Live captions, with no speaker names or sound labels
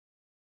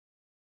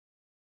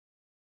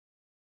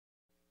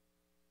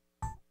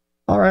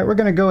All right, we're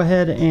going to go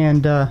ahead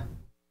and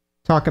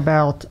talk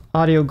about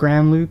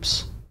audiogram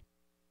loops,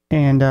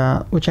 and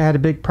which I had a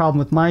big problem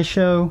with my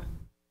show.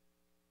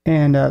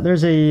 And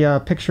there's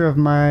a picture of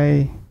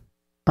my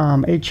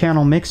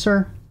 8-channel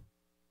mixer,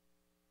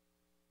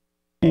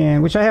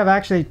 and which I have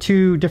actually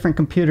two different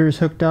computers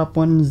hooked up.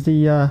 One's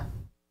the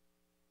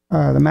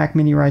Mac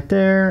Mini right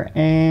there,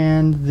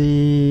 and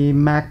the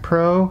Mac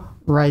Pro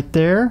right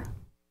there.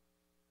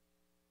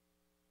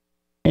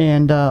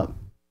 And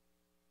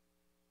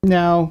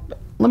now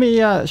let me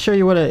show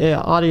you what an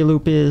audio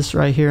loop is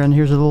right here, and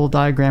here's a little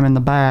diagram in the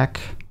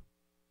back.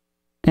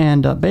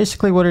 And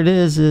basically what it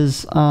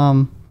is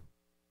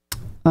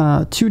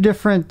two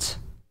different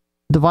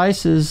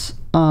devices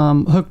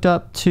hooked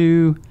up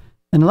to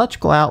an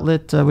electrical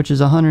outlet, which is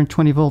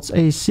 120 volts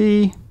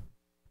AC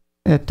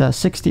at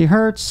 60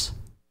 hertz.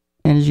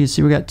 And as you can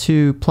see, we got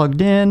two plugged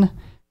in,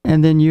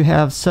 and then you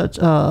have such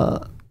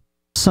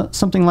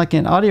something like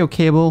an audio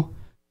cable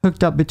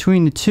hooked up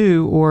between the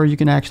two, or you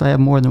can actually have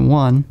more than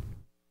one.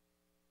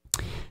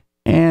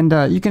 And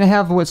you can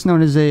have what's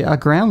known as a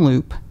ground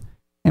loop.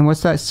 And what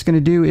that's going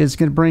to do is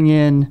going to bring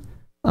in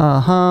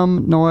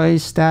hum,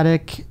 noise,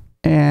 static,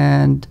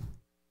 and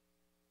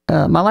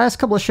my last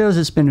couple of shows,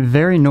 it's been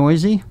very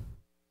noisy.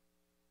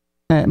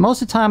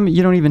 Most of the time,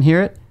 you don't even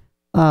hear it.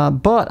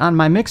 But on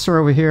my mixer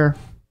over here,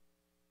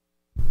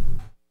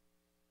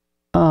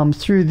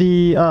 through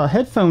the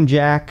headphone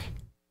jack,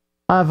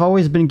 I've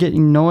always been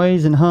getting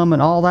noise and hum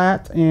and all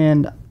that,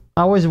 and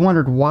I always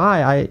wondered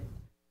why I,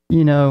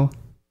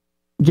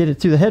 get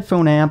it through the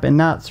headphone amp and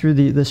not through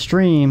the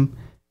stream.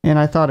 And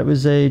I thought it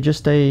was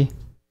just a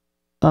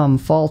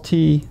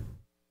faulty,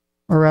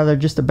 or rather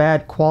just a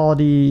bad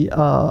quality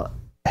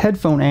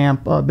headphone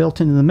amp built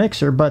into the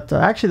mixer. But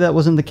actually that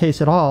wasn't the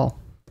case at all.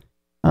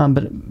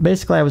 But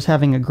basically I was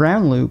having a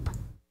ground loop.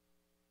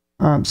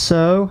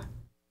 So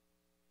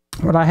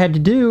what I had to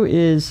do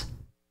is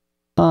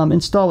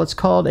install what's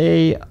called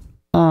a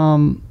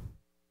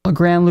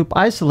ground loop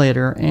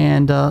isolator.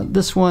 And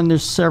this one,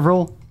 there's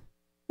several.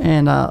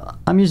 And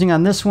I'm using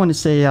on this one,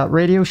 it's a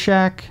Radio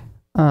Shack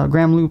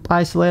ground loop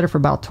isolator for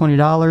about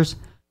 $20,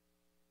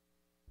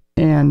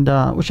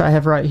 and which I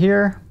have right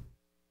here.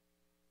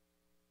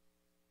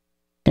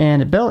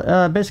 And it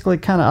basically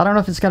kind of, I don't know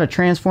if it's got a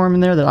transform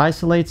in there that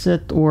isolates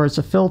it, or it's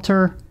a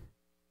filter,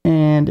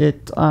 and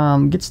it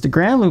gets the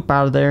ground loop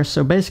out of there.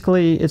 So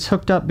basically it's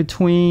hooked up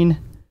between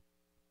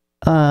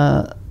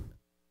basically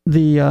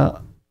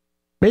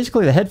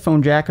the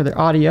headphone jack, or the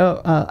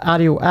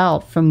audio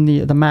out from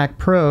the Mac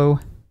Pro,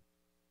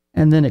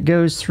 and then it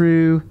goes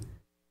through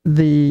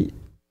the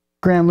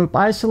ground loop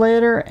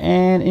isolator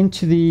and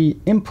into the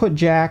input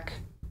jack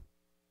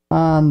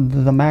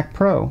on the Mac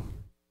Pro.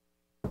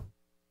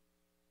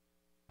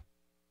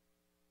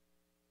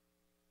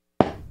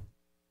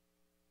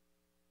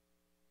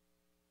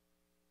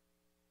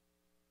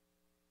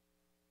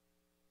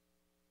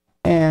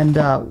 And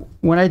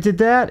when I did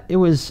that, it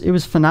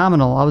was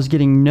phenomenal. I was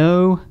getting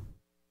no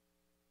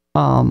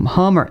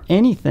hum or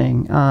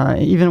anything,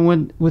 even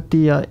with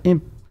the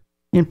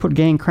input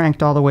gain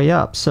cranked all the way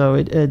up. So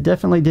it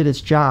definitely did its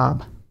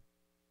job.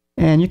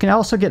 And you can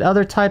also get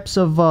other types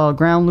of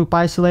ground loop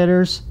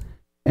isolators.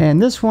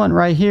 And this one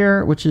right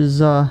here, which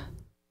is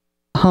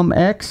Hum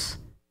X,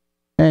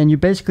 and you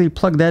basically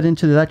plug that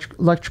into the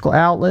electrical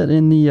outlet,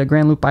 and the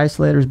ground loop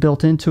isolator is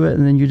built into it,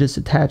 and then you just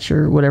attach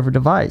your whatever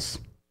device.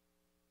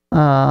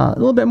 A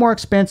little bit more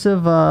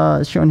expensive,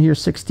 shown here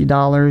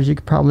 $60. You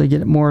could probably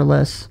get it more or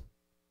less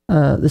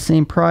the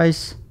same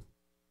price.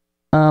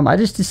 I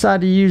just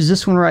decided to use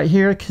this one right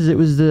here because it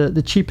was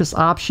the cheapest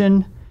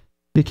option,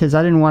 because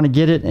I didn't want to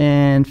get it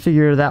and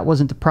figure that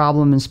wasn't the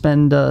problem and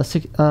spend a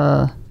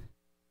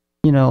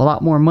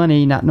lot more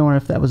money not knowing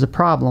if that was a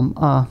problem.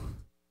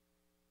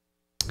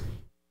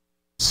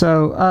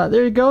 So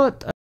there you go.